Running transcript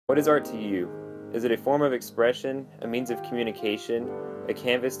What is art to you? Is it a form of expression, a means of communication, a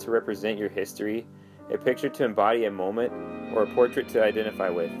canvas to represent your history, a picture to embody a moment, or a portrait to identify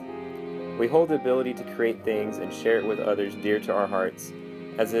with? We hold the ability to create things and share it with others dear to our hearts,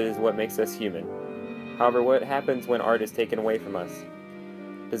 as it is what makes us human. However, what happens when art is taken away from us?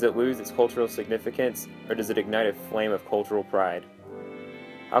 Does it lose its cultural significance, or does it ignite a flame of cultural pride?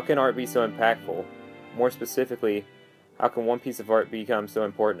 How can art be so impactful? More specifically, how can one piece of art become so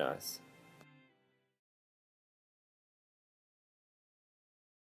important to us?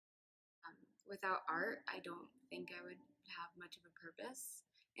 Without art, I don't think I would have much of a purpose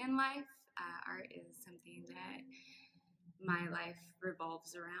in life. Art is something that my life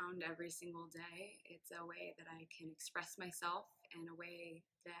revolves around every single day. It's a way that I can express myself and a way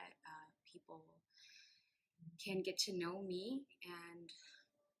that people can get to know me and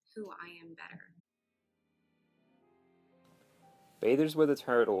who I am better. Bathers with a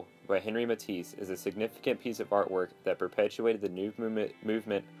Turtle by Henry Matisse is a significant piece of artwork that perpetuated the new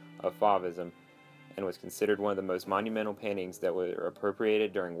movement of Fauvism and was considered one of the most monumental paintings that were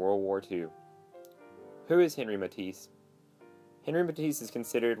appropriated during World War II. Who is Henry Matisse? Henry Matisse is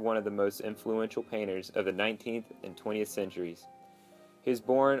considered one of the most influential painters of the 19th and 20th centuries. He was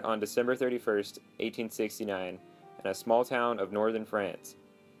born on December 31st, 1869, in a small town of northern France.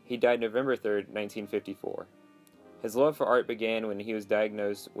 He died November 3rd, 1954. His love for art began when he was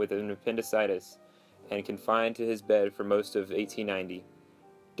diagnosed with an appendicitis and confined to his bed for most of 1890.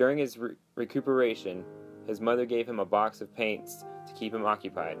 During his recuperation, his mother gave him a box of paints to keep him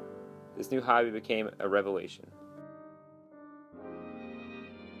occupied. This new hobby became a revelation.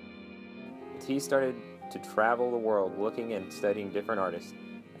 Matisse started to travel the world looking and studying different artists.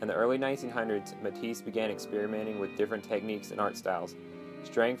 In the early 1900s, Matisse began experimenting with different techniques and art styles,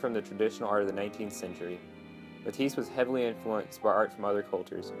 straying from the traditional art of the 19th century. Matisse was heavily influenced by art from other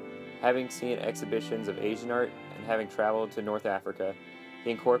cultures. Having seen exhibitions of Asian art and having traveled to North Africa, he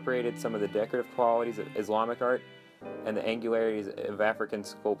incorporated some of the decorative qualities of Islamic art and the angularities of African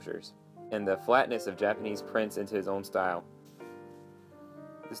sculptures, and the flatness of Japanese prints into his own style.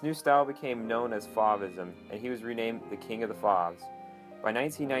 This new style became known as Fauvism, and he was renamed the King of the Fauves. By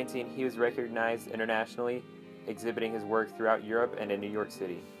 1919, he was recognized internationally, exhibiting his work throughout Europe and in New York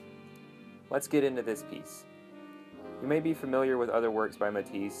City. Let's get into this piece. You may be familiar with other works by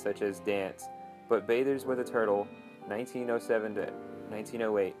Matisse, such as Dance, but Bathers with a Turtle, 1907 to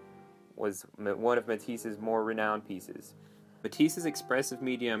 1908, was one of Matisse's more renowned pieces. Matisse's expressive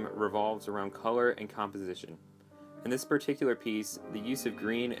medium revolves around color and composition. In this particular piece, the use of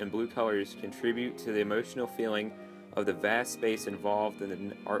green and blue colors contribute to the emotional feeling of the vast space involved in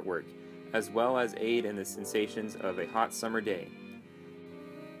the artwork, as well as aid in the sensations of a hot summer day.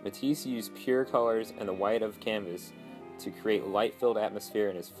 Matisse used pure colors and the white of canvas to create light-filled atmosphere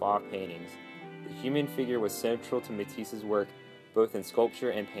in his fauve paintings. The human figure was central to Matisse's work, both in sculpture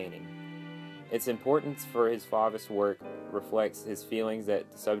and painting. Its importance for his Fauvist work reflects his feelings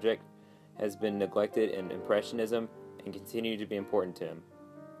that the subject has been neglected in Impressionism and continued to be important to him.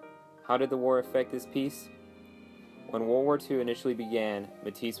 How did the war affect this piece? When World War II initially began,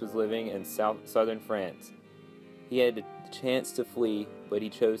 Matisse was living in southern France. He had the chance to flee, but he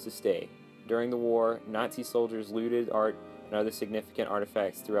chose to stay. During the war, Nazi soldiers looted art and other significant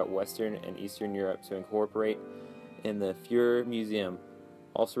artifacts throughout Western and Eastern Europe to incorporate in the Fuhrer Museum,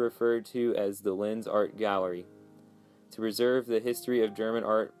 also referred to as the Linz Art Gallery, to preserve the history of German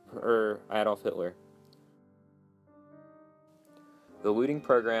art per Adolf Hitler. The looting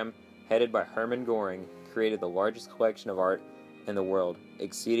program, headed by Hermann Göring, created the largest collection of art in the world,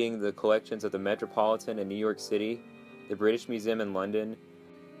 exceeding the collections of the Metropolitan in New York City, the British Museum in London,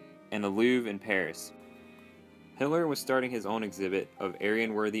 and the Louvre in Paris. Hitler was starting his own exhibit of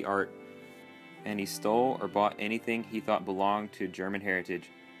Aryan-worthy art, and he stole or bought anything he thought belonged to German heritage.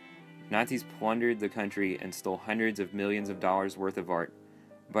 Nazis plundered the country and stole hundreds of millions of dollars worth of art.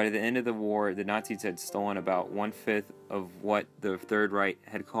 By the end of the war, the Nazis had stolen about 1/5 of what the Third Reich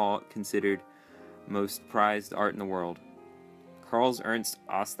had considered most prized art in the world. Karl Ernst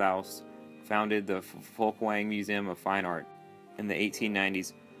Osthaus founded the Folkwang Museum of Fine Art in the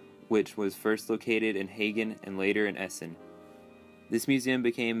 1890s, which was first located in Hagen and later in Essen. This museum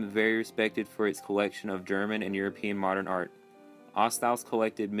became very respected for its collection of German and European modern art. Osthaus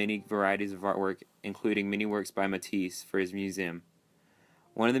collected many varieties of artwork, including many works by Matisse, for his museum.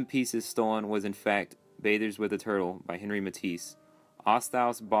 One of the pieces stolen was in fact Bathers with a Turtle by Henry Matisse.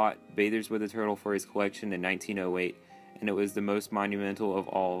 Osthaus bought Bathers with a Turtle for his collection in 1908, and it was the most monumental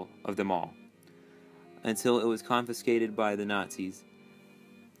of them all, until it was confiscated by the Nazis.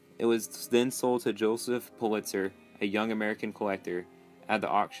 It was then sold to Joseph Pulitzer, a young American collector. at the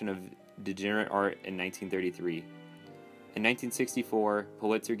auction of degenerate art in 1933. In 1964,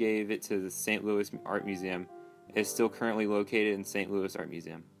 Pulitzer gave it to the St. Louis Art Museum. It is still currently located in St. Louis Art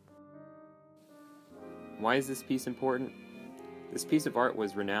Museum. Why is this piece important? This piece of art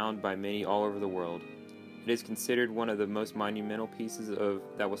was renowned by many all over the world. It is considered one of the most monumental pieces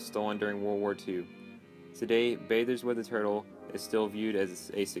that was stolen during World War II. Today, Bathers with a Turtle is still viewed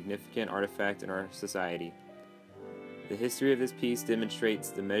as a significant artifact in our society. The history of this piece demonstrates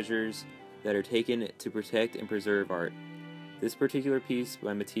the measures that are taken to protect and preserve art. This particular piece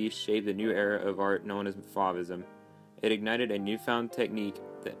by Matisse shaped a new era of art known as Fauvism. It ignited a newfound technique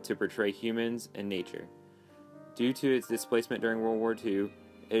to portray humans and nature. Due to its displacement during World War II,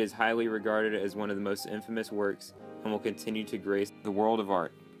 it is highly regarded as one of the most infamous works and will continue to grace the world of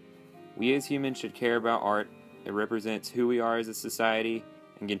art. We as humans should care about art. It represents who we are as a society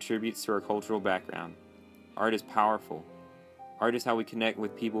and contributes to our cultural background. Art is powerful. Art is how we connect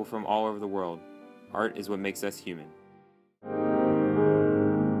with people from all over the world. Art is what makes us human.